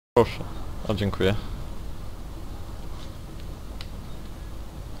Proszę. O, dziękuję.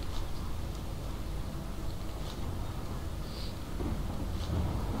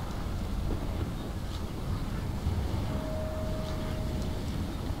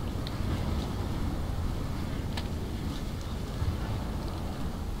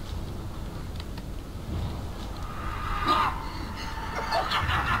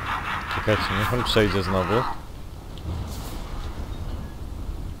 Czekajcie, niech on przejdzie znowu.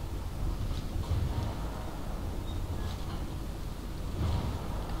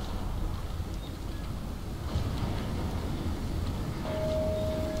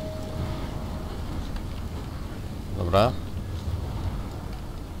 Dobra.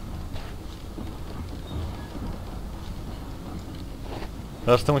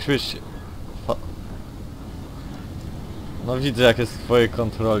 Teraz to musi być... No widzę jak jest w twojej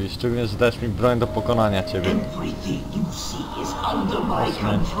kontroli, szczególnie, że dajesz mi broń do pokonania ciebie.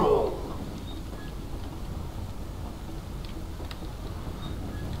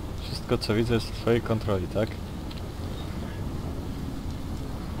 Wszystko co widzę jest w twojej kontroli, tak?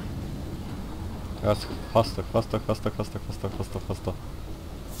 Teraz chwasto.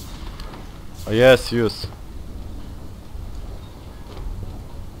 O jest, już.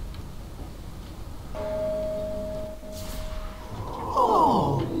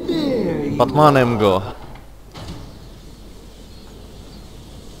 Batmanem go.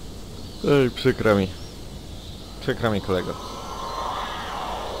 Ej, przykro mi. Przykro mi, kolego.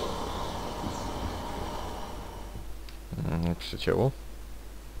 Przycięło.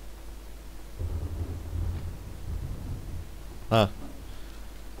 A.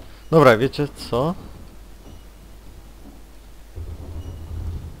 Dobra, wiecie co?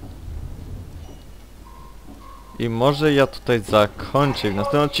 I może ja tutaj zakończę. W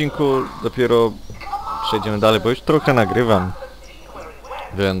następnym odcinku dopiero przejdziemy dalej, bo już trochę nagrywam.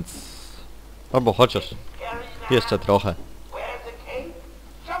 Więc... albo chociaż jeszcze trochę.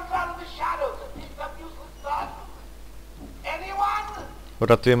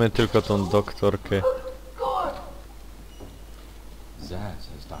 Uratujemy tylko tą doktorkę.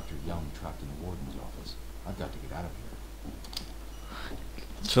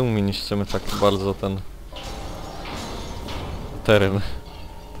 Czemu mi niszczymy tak bardzo ten teren?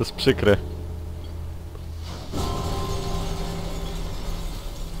 To jest przykre.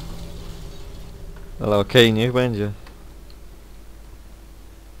 Ale okej, niech będzie.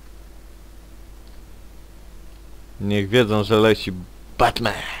 Niech wiedzą, że leci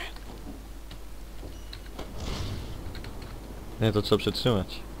Batman. Nie, to trzeba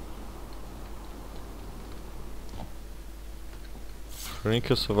przetrzymać.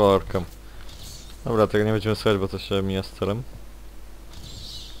 Chronicles of Arkham. Dobra, tego nie będziemy słuchać, bo to się mija z celem.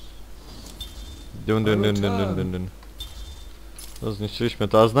 Dun. No zniszczyliśmy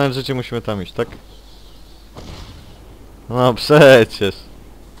to, a znając życie musimy tam iść, tak? No przecież.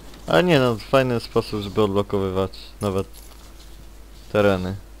 A nie no, fajny sposób, żeby odblokowywać nowe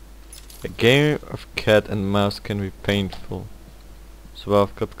tereny. A game of cat and mouse can be painful. Zabawa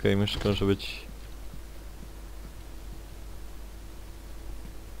w kotkę i myszkę może być...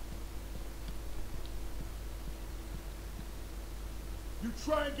 You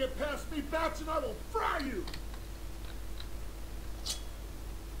try and get past me, Bats, and I will fry you!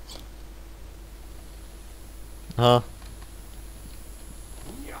 Aha.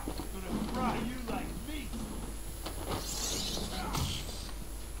 I'm gonna fry you like meat!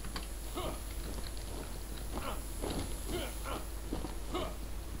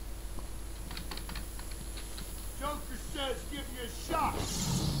 Joker says give me a shot!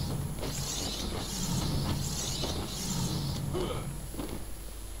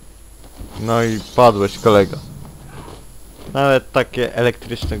 No i padłeś, kolego. Nawet takie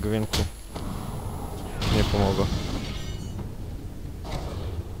elektryczne dźwięku nie pomogło.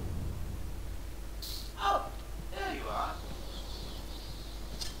 Oh, there you are.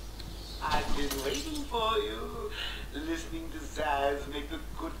 I've been waiting for you, listening to Zaz make the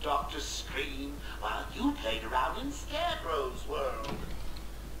good doctor scream while you played around in Scarecrow's world.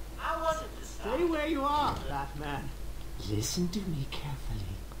 How was it this time? Stay where you are, Batman. Listen to me carefully.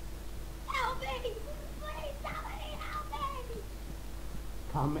 Help me! Please, somebody help me!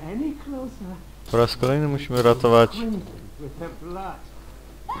 Come any closer. Po raz kolejny musimy ratować... Crimson with the blood.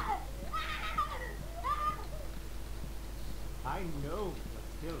 I know you're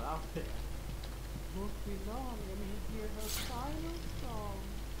still out there. Won't be long when you hear her final song.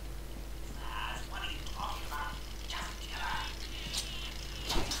 Zaz, what are you talking about? Just kill her.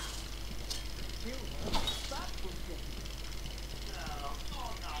 Kill her. That will get you. No,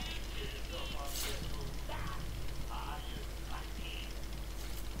 oh no.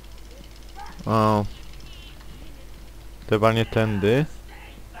 O. Chyba nie tędy. You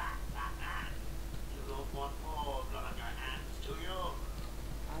don't want more blood on your hands, do you?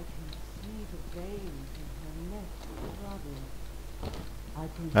 I can see the veins in her neck throbbing. I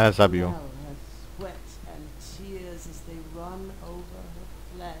can zabił. smell her sweat and tears as they run over her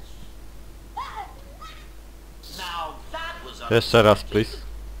flesh. Now that was Jeszcze raz, please.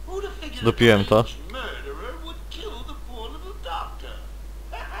 Who'd have figured Zdupiłem to. a murderer would kill the poor little doctor?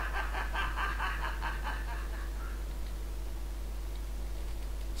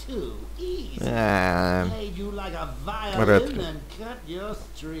 Too easy. Played you like a violin Retro. and cut your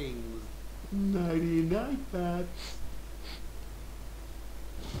strings. Nighty night, Bats.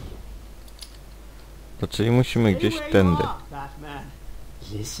 To czyli musimy gdzieś Stay where tędy. you are, Batman.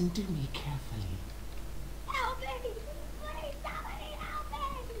 Listen to me carefully. Help me! Please, somebody help me!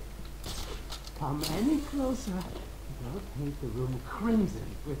 Come any closer, they'll paint the room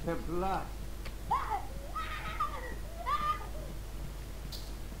crimson with her blood.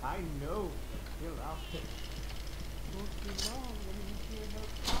 I know you're out there. Won't be long when you hear her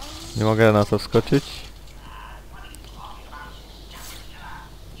crying. Nie mogę na to wskoczyć.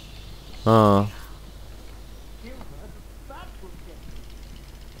 O. Kill her, that will get you.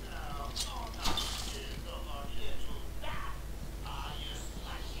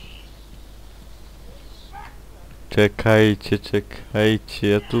 Czekajcie, czekajcie.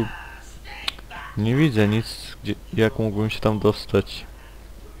 Ja tu nie widzę nic, gdzie, jak mógłbym się tam dostać.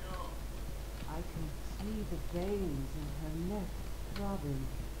 I can see the veins in her neck throbbing.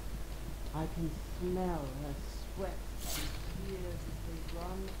 I can smell her sweat and tears as they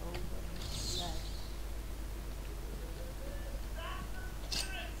run over her flesh.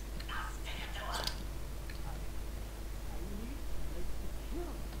 I need to make the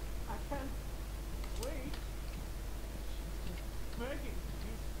kill. I can't wait. She's just begging to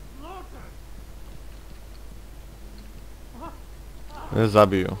be slaughtered.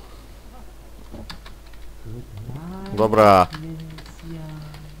 Zabił. Good night, Dobra. musiała.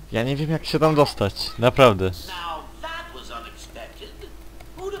 Ja nie wiem jak się tam dostać. Naprawdę. Now that was unexpected.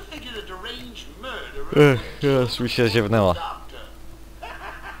 Who'd have figured a deranged murderer would kill Już mi się ziewnęła. doctor?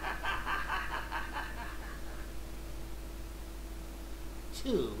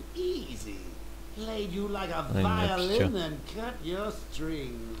 Too easy. Played you like a No i nie violin and cut your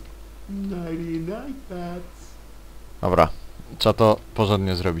strings. Nighty night, Bats. Dobra. Trzeba to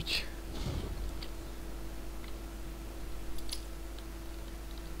porządnie zrobić.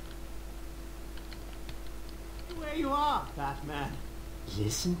 Where you are, Batman.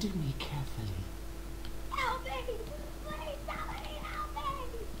 Listen to me carefully. Help me! Please, somebody help me!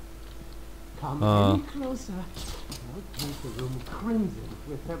 Come Uh. any closer. I'll paint the room crimson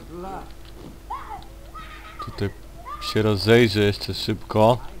with her blood. Tutaj się rozejrzę jeszcze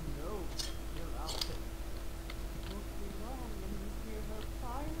szybko. I know you're out there. Won't be long when you hear her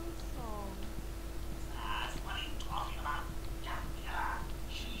final song. That's what I'm talking about.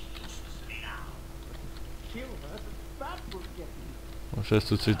 She's useless to me now. Kill her, that will get you. Może jest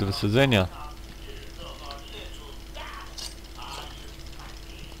tu coś do wysadzenia.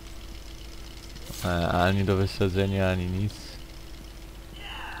 Ani do wysadzenia, ani nic.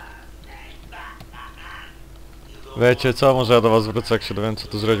 Wiecie co? Może ja do was wrócę, jak się dowiem co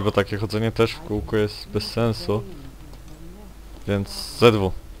tu zrobić, bo takie chodzenie też w kółku jest bez sensu. Więc Z2.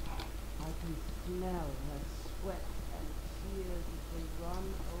 I can smell her sweat and tears as they run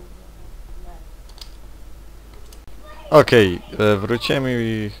over her flesh. Okej, wrócimy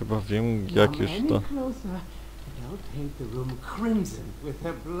i chyba wiem jak Come już any to... closer, and I'll paint the room crimson with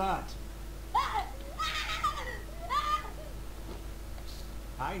her blood.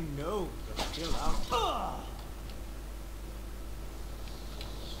 I know you're still out.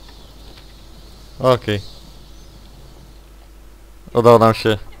 Okej. Udało nam się.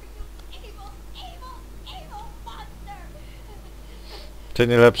 Evil, evil, evil monster! Czy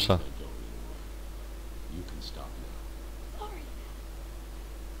nie lepsza? You can stop now. Sorry.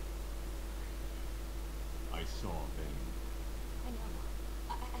 I saw Bane. I know.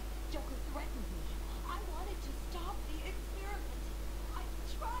 Joker threatened me. I wanted to stop the experiment. I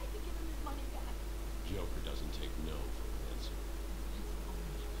tried to give him his money back. Joker doesn't take no for an answer.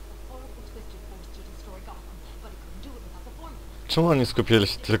 A horrible twisted force to destroy Gotham, but he couldn't do it without the formula. Czemu oni skupili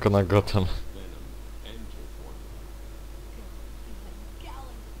się tylko na Gotham? Venom and your formula. We had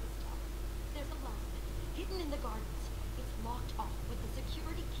gallons of the stuff. There's a line hidden in the gardens. It's locked off with the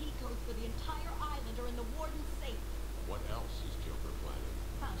security key codes for the entire island are in the warden's safe. What else is Joker planning?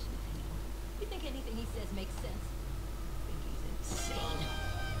 How should I know? You think anything he says makes sense? I think he's insane.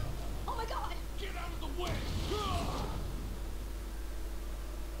 Oh my god! Get out of the way!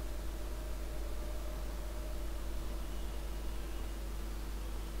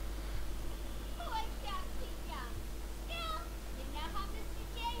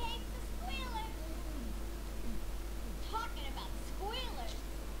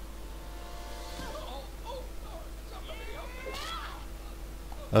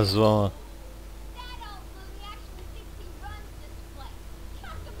 A złoma. That old loony actually thinks he runs this place.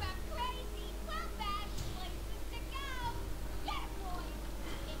 Talk about crazy, well-bashed places to go. Get him, boys.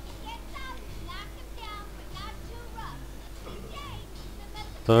 If he gets up, knock him down, but not too rough. Today, the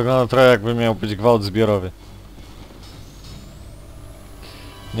method To wygląda trochę jakby miał być gwałt zbiorowy.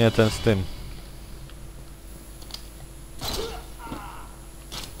 Nie ten z tym.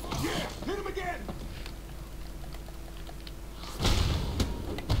 Hit him again!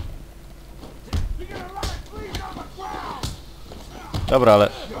 You're gonna let it bleed on the ground! Dobra, ale...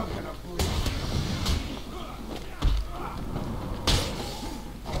 You're gonna bleed.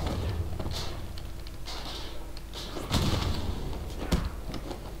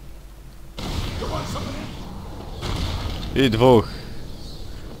 You want something? I dwóch.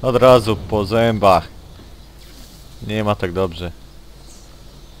 Od razu po zębach. Nie ma tak dobrze.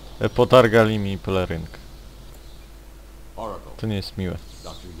 Potargali mi pelerynkę. Oracle, To nie jest miłe.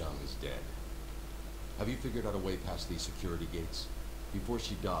 Dr. Young is dead. Have you figured out a way past these security gates? Before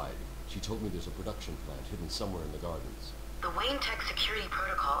she died, she told me there's a production plant hidden somewhere in the gardens. The Wayne Tech security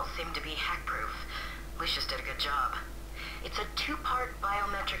protocols seem to be hack-proof. Lucius did a good job. It's a two-part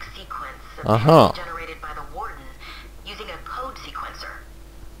biometric sequence Aha. generated by the Warden using a code sequencer.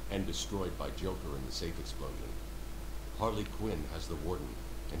 And destroyed by Joker in the safe explosion. Harley Quinn has the Warden,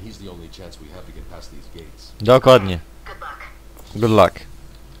 and he's the only chance we have to get past these gates. Dokładnie. Good luck. Good luck.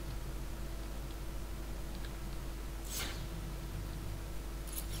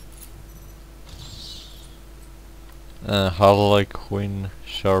 Harley Quinn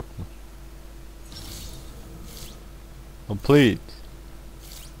Sharp. Complete.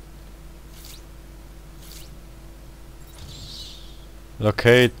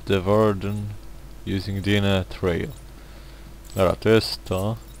 Locate the warden using DNA trail. Dobra, to jest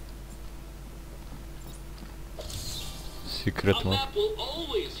to. Secret A mode. map will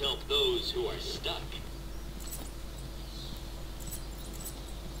always help those who are stuck.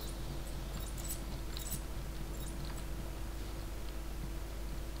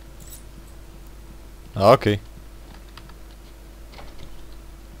 A, okej.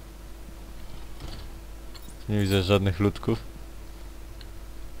 Nie widzę żadnych ludków.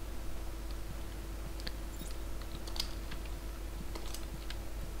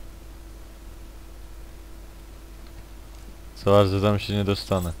 Co bardzo tam się nie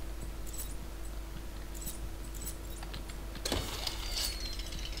dostanę.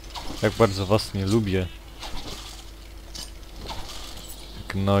 Jak bardzo was nie lubię.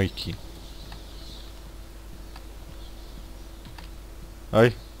 Gnojki.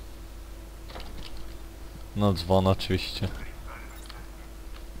 Oj. No dzwon oczywiście.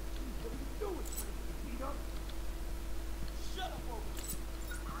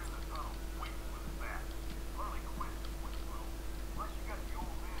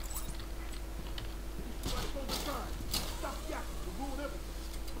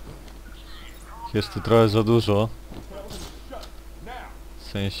 Jest tu trochę za dużo. W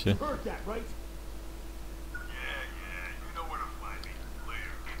sensie... You heard that, right?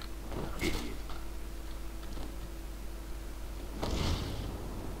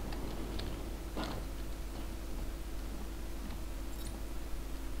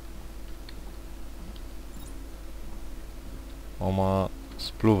 On ma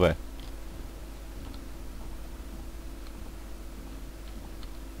spluwę.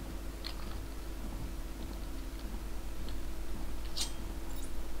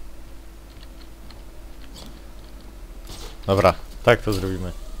 Dobra, tak to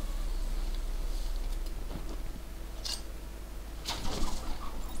zrobimy.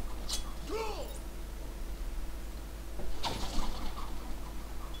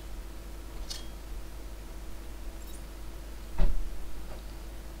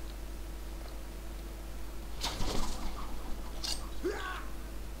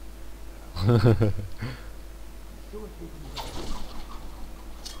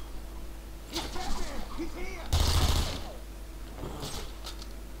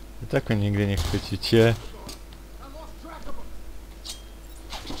 I tak mnie nigdy nie chwycicie. I lost track of him.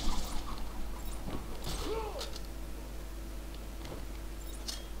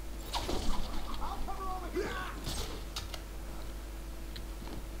 I'll cover over here.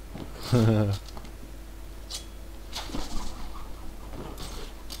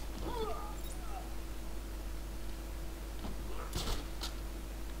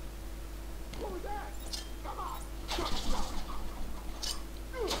 What was that? Come on.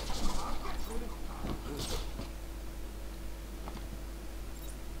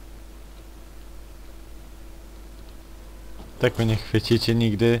 Tak mnie nie chwycicie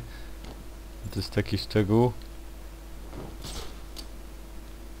nigdy. To jest taki szczegół.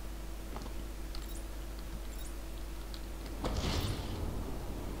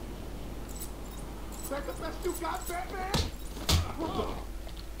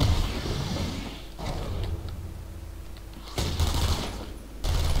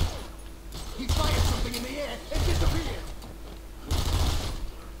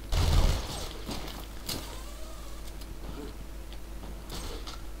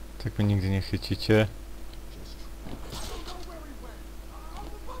 Tak mnie nigdy nie chycicie.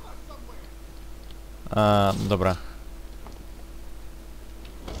 A, dobra.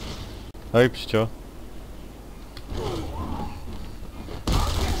 Oj, pścio.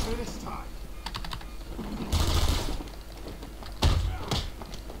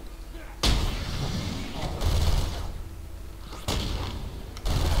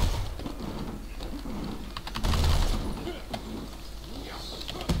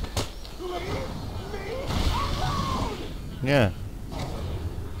 Nie.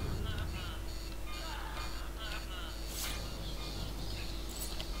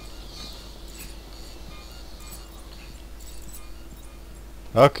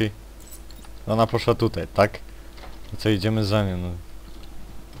 Okej. Ona poszła tutaj, tak? I co, idziemy za nią, no.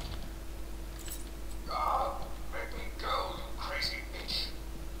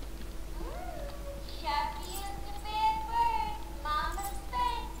 Chappie is the bad bird. Mama's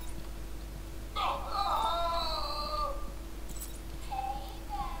back. Hey,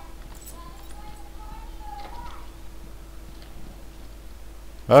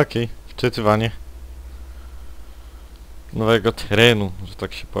 Dad. Okej, wczytywanie nowego terenu, że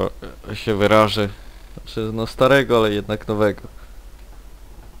tak się wyrażę. Znaczy, no starego, ale jednak nowego.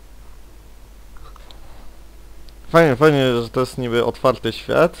 Fajnie, fajnie, że to jest niby otwarty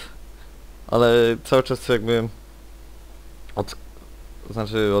świat, ale cały czas jakby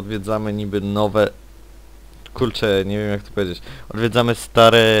znaczy odwiedzamy niby nowe, kurczę, nie wiem jak to powiedzieć, odwiedzamy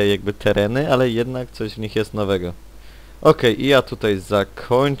stare jakby tereny, ale jednak coś w nich jest nowego. Okej, i ja tutaj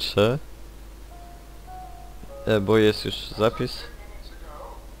zakończę, bo jest już zapis.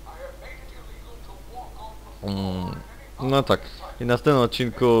 No tak, i w następnym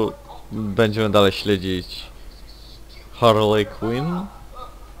odcinku będziemy dalej śledzić Harley Quinn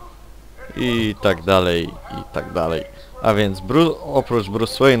i tak dalej, i tak dalej. A więc oprócz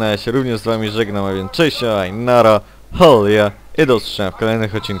Bruce Wayne'a ja się również z wami żegnam, a więc cześć, nara, hell yeah, i do usłyszenia w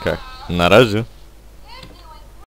kolejnych odcinkach. Na razie.